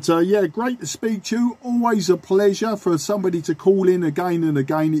 But yeah, great to speak to you. Always a pleasure for somebody to call in again and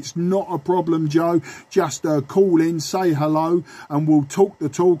again. It's not a problem, Joe. Just call in, say hello, and we'll talk the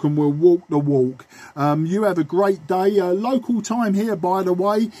talk and we'll walk the walk. You have a great day. Local time here, by the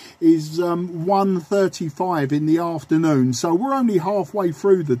way, is 1:35 in the afternoon, so we're only halfway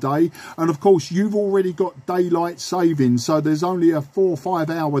through the day, and of course you've already got daylight savings, so there's only a 4 or 5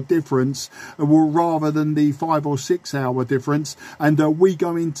 hour difference, rather than the 5 or 6 hour difference, and we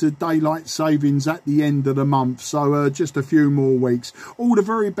go into daylight savings at the end of the month, so just a few more weeks. All the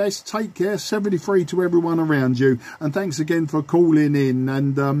very best, take care, 73 to everyone around you, and thanks again for calling in,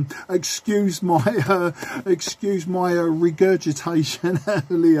 and excuse my regurgitation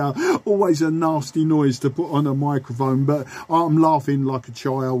earlier. Always a nasty noise to put on a microphone, but I'm laughing like a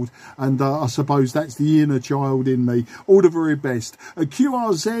child, and I suppose that's the inner child in me. All the very best.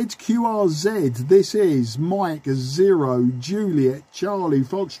 QRZ, this is Mike 0 Juliet Charlie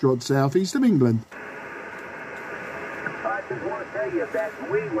Foxtrot, South East of England. I just want to tell you that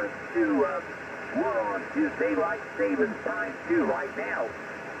we went to, we're on to daylight savings time too right now.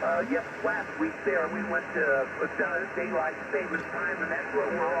 Yes, last week there we went to daylight savings time, and that's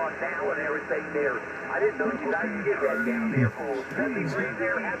what we're on now and everything there. I didn't know you guys did that down there. 73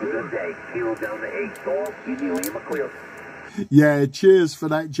 there, have a good day. Kilo Delta 8 Golf, Indy Lima, clear. Yeah, cheers for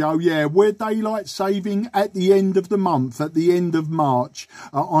that, Joe. Yeah, we're daylight saving at the end of the month, at the end of March.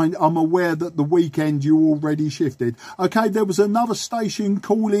 I'm aware that the weekend you already shifted. Okay, there was another station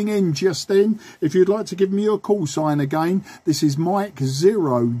calling in just then. If you'd like to give me your call sign again, this is Mike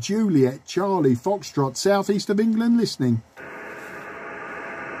 0 Juliet Charlie Foxtrot, South East of England, listening.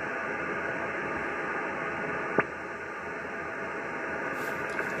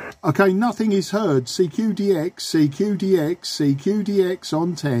 Okay, nothing is heard. CQDX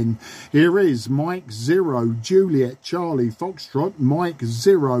on 10. Here is Mike 0 Juliet Charlie Foxtrot, Mike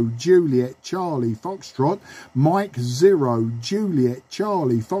 0 Juliet Charlie Foxtrot, Mike 0 Juliet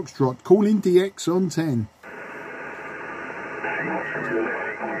Charlie Foxtrot. Call in DX on 10.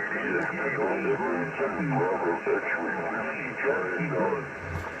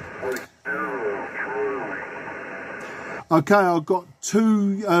 Okay, I've got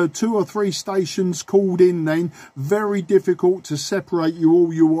two or three stations called in then. Very difficult to separate you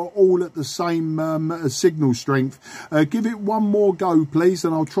all. You are all at the same signal strength. Give it one more go, please,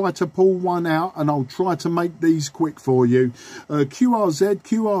 and I'll try to pull one out, and I'll try to make these quick for you.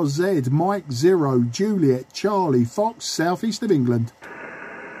 QRZ, Mike 0 Juliet Charlie Fox, South East of England.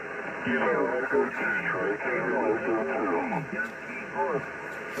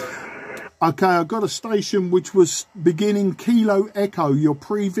 Okay, I got a station which was beginning Kilo Echo. Your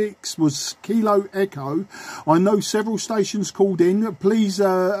prefix was Kilo Echo. I know several stations called in. Please,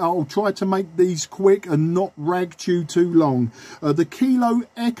 I'll try to make these quick and not rag you too long. The Kilo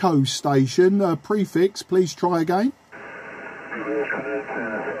Echo station prefix, please try again.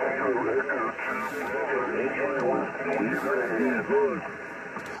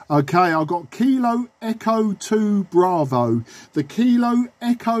 Okay, I got Kilo Echo 2 Bravo. The Kilo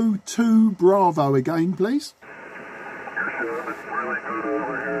Echo 2 Bravo again, please.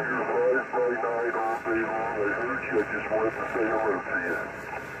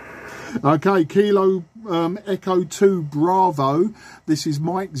 Okay, Kilo Echo 2 Bravo. This is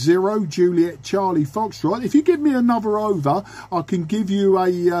Mike 0, Juliet Charlie Foxtrot. If you give me another over, I can give you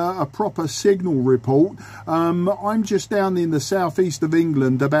a proper signal report. I'm just down in the southeast of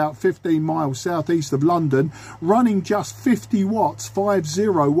England, about 15 miles southeast of London, running just 50 watts, 50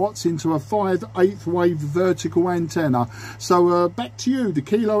 watts into a 5/8 wave vertical antenna. So back to you, the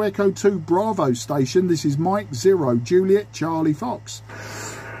Kilo Echo 2 Bravo station. This is Mike 0, Juliet Charlie Fox.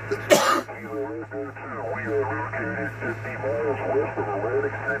 We are located 50 miles west of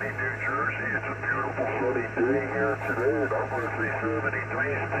Atlantic City, New Jersey. It's a beautiful sunny day here today, and I'm going to say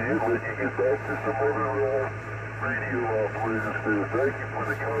 73 still. Let you get back to some other radio operators there. Thank you for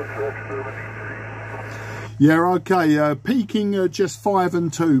the contact, 73. Yeah, okay, peaking just 5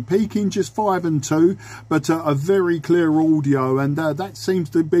 and 2, peaking just 5 and 2, but a very clear audio, and that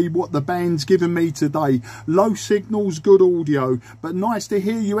seems to be what the band's given me today. Low signals, good audio, but nice to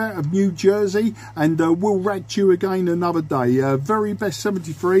hear you out of New Jersey, and we'll rat you again another day. Very best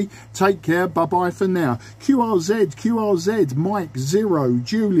 73, take care, bye-bye for now. QRZ, Mike 0,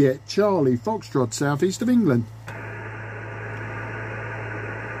 Juliet, Charlie, Foxtrot, southeast of England.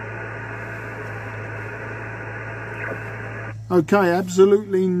 Okay,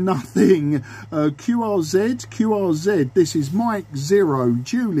 absolutely nothing. QRZ, this is Mike 0,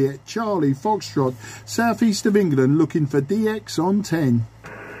 Juliet, Charlie, Foxtrot, southeast of England, looking for DX on 10.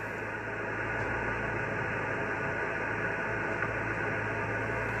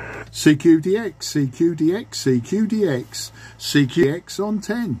 CQDX on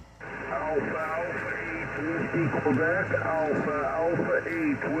 10. Alpha 8, Whiskey Quebec, Alpha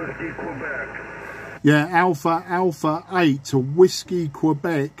 8, Whiskey Quebec. Yeah, Alpha 8, Whiskey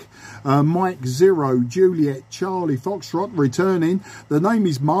Quebec, Mike 0, Juliet, Charlie, Foxtrot, returning. The name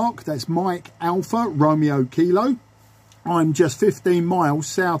is Mark, that's Mike Alpha, Romeo Kilo. I'm just 15 miles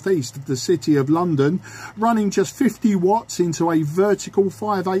southeast of the city of London, running just 50 watts into a vertical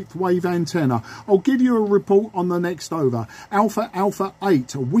 5/8 wave antenna. I'll give you a report on the next over. Alpha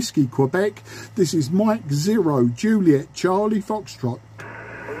 8, Whiskey Quebec. This is Mike 0, Juliet, Charlie, Foxtrot.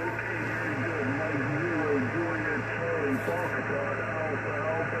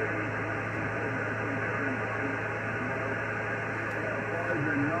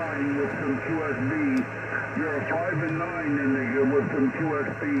 You're 5 and 9 in the with some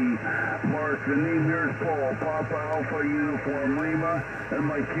QSB. Mark, the name here is Paul, Papa Alpha Uniform Lima, and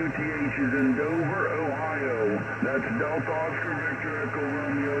my QTH is in Dover, Ohio. That's Delta Oscar Victor Echo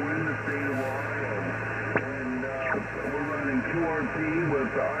Romeo in the state of Ohio. And we're running QRP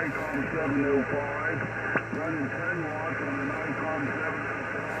with the ICOM 705, running 10 watts on an ICOM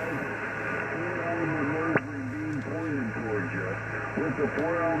 705, 4-element Mosley beam pointed towards you. With the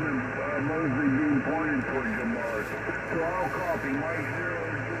 4-element Mosley beam pointed towards you, Mark. So I'll copy Mike 0,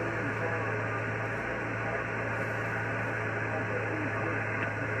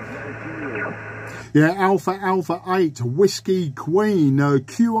 Julian. Yeah, Alpha 8, Whiskey Queen,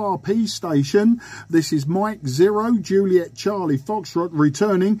 QRP station. This is Mike 0, Juliet, Charlie, Foxtrot,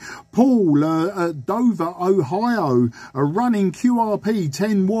 returning. Paul at Dover, Ohio, running QRP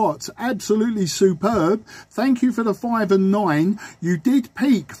 10 watts. Absolutely superb. Thank you for the 5 and 9. You did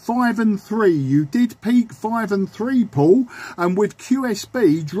peak 5 and 3. You did peak 5 and 3, Paul. And with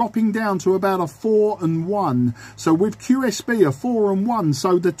QSB dropping down to about a 4 and 1. So with QSB, a 4 and 1.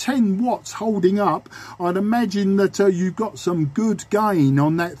 So the 10 watts holding up. I'd imagine that you've got some good gain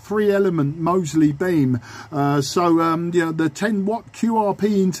on that 3-element Mosley beam. Yeah, the 10 watt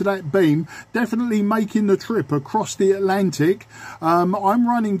QRP into that beam, definitely making the trip across the Atlantic. I'm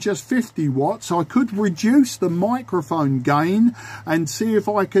running just 50 watts. I could reduce the microphone gain and see if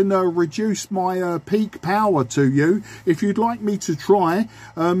I can reduce my peak power to you. If you'd like me to try,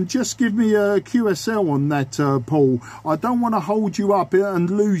 just give me a QSL on that, Paul. I don't want to hold you up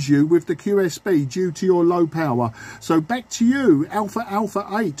and lose you with the QSB due to your low power. So back to you, Alpha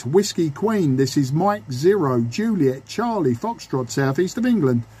 8, Whiskey Queen. This is Mike 0, Juliet, Charlie, Foxtrot, southeast of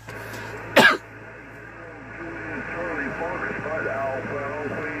England. Charlie Foxtrot,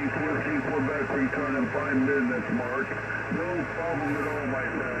 Alpha 8 Whiskey Quebec returning fine business, Mark. No problem at all, my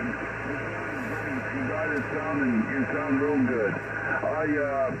friend. You got it sounding, you sound real good.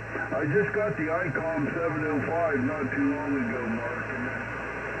 I just got the ICOM 705 not too long ago, Mark, and then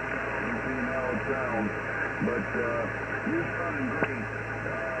you see how it sounds. But you're sounding great.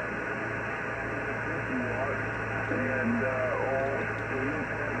 50 watts and all, so no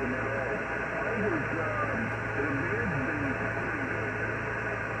problem at all. I was, the band's been pretty good.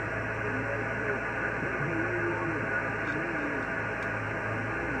 And maybe later on this afternoon,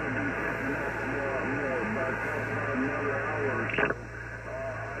 we'll be picking up a lot more, about another hour or so. I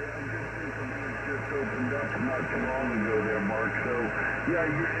just think the band's just opened up not too long ago there, Mark. So, yeah,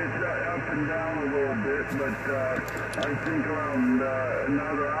 it's up and down a little bit, but I think around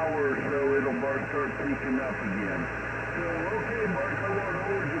another hour or so it'll start peaking up again. So, okay, Mark, I won't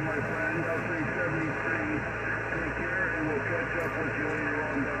hold you, my friend. I'll say 73. Take care, and we'll catch up with you later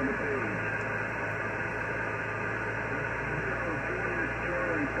on down the page. Julius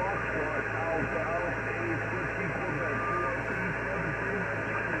Charlie Foxtrot, Alpha 8 Whiskey Quebec, QRP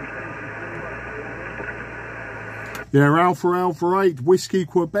 7319. Thank you so much, over. Yeah, Alpha 8 Whiskey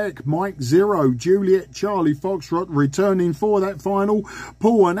Quebec, Mike 0 Juliet Charlie Foxtrot returning for that final.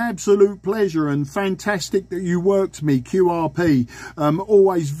 Paul, an absolute pleasure and fantastic that you worked me, QRP.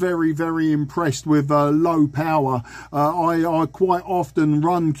 Always very, very impressed with low power. I quite often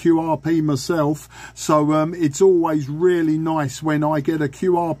run QRP myself, so it's always really nice when I get a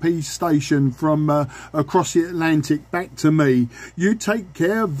QRP station from across the Atlantic back to me. You take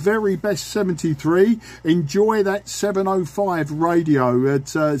care, very best 73. Enjoy that 705 radio.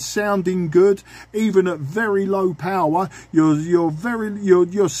 It's sounding good even at very low power. You're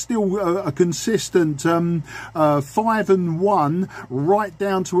still a consistent 5 and 1 right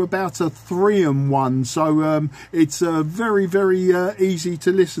down to about a 3 and 1. So it's very, very easy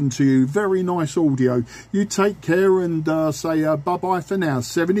to listen to you. Very nice audio. You take care and say bye bye for now.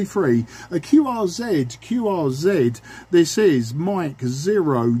 73 QRZ. This is Mike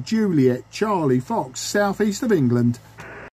 0 Juliet Charlie Fox, southeast of England.